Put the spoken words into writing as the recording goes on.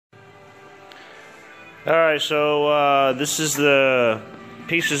Alright, so this is the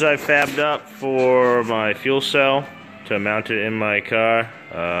pieces I fabbed up for my fuel cell to mount it in my car.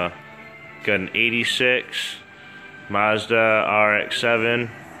 Got an 86 Mazda rx7.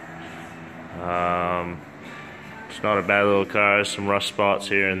 It's not a bad little car, there's some rust spots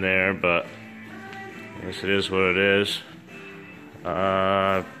here and there, but I guess it is what it is.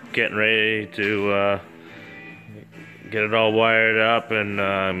 Getting ready to get it all wired up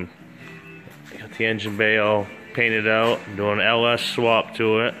and got the engine bay all painted out. I'm doing an LS swap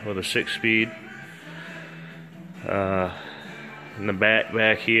to it with a 6-speed. In the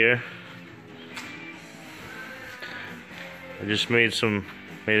back here, I just made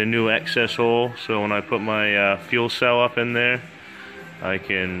a new excess hole, so when I put my fuel cell up in there, I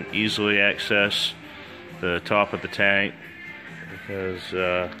can easily access the top of the tank because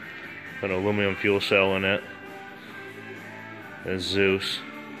put an aluminum fuel cell in it. There's Zeus.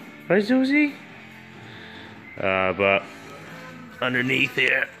 Hi, Zeusy. But underneath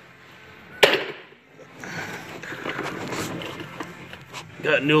here,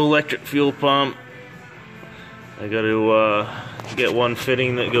 got new electric fuel pump. I got to get one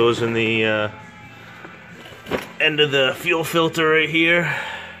fitting that goes in the end of the fuel filter right here,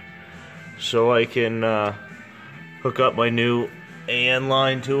 so I can hook up my new AN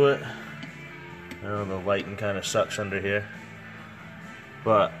line to it. I know the lighting kind of sucks under here,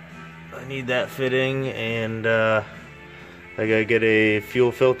 but I need that fitting, and I gotta get a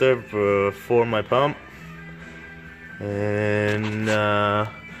fuel filter for my pump, and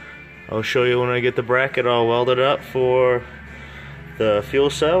I'll show you when I get the bracket all welded up for the fuel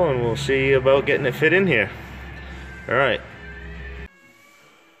cell, and we'll see about getting it fit in here. Alright.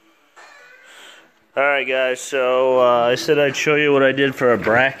 Alright guys, so I said I'd show you what I did for a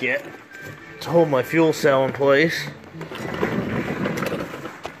bracket to hold my fuel cell in place.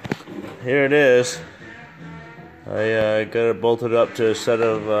 Here it is. I got it bolted up to a set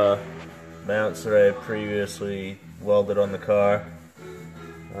of mounts that I had previously welded on the car.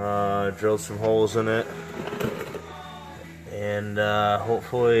 Drilled some holes in it, and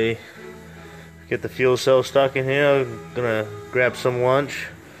hopefully get the fuel cell stuck in here. I'm gonna grab some lunch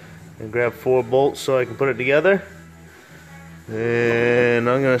and grab 4 bolts so I can put it together, and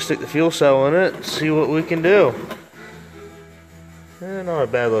I'm gonna stick the fuel cell in it and see what we can do. Not a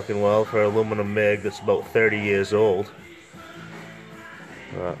bad looking weld for an aluminum MIG that's about 30 years old.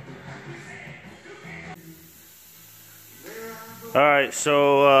 Alright,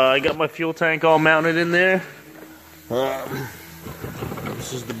 so I got my fuel tank all mounted in there.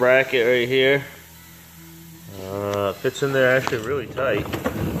 This is the bracket right here. Fits in there actually really tight.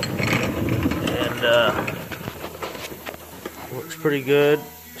 And looks pretty good.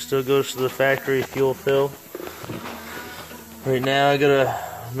 Still goes to the factory fuel fill. Right now I gotta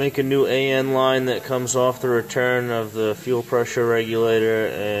make a new AN line that comes off the return of the fuel pressure regulator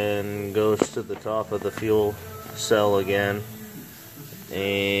and goes to the top of the fuel cell again.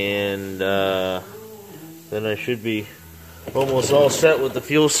 And then I should be almost all set with the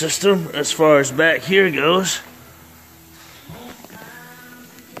fuel system as far as back here goes.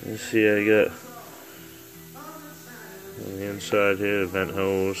 You see I got on the inside here, vent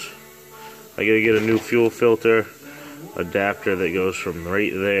hose. I gotta get a new fuel filter adapter that goes from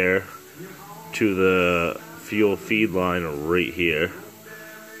right there to the fuel feed line right here.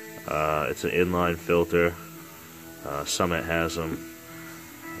 It's an inline filter. Summit has them.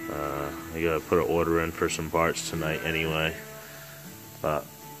 I gotta put an order in for some parts tonight anyway, but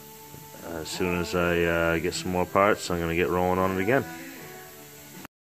as soon as I get some more parts, I'm gonna get rolling on it again.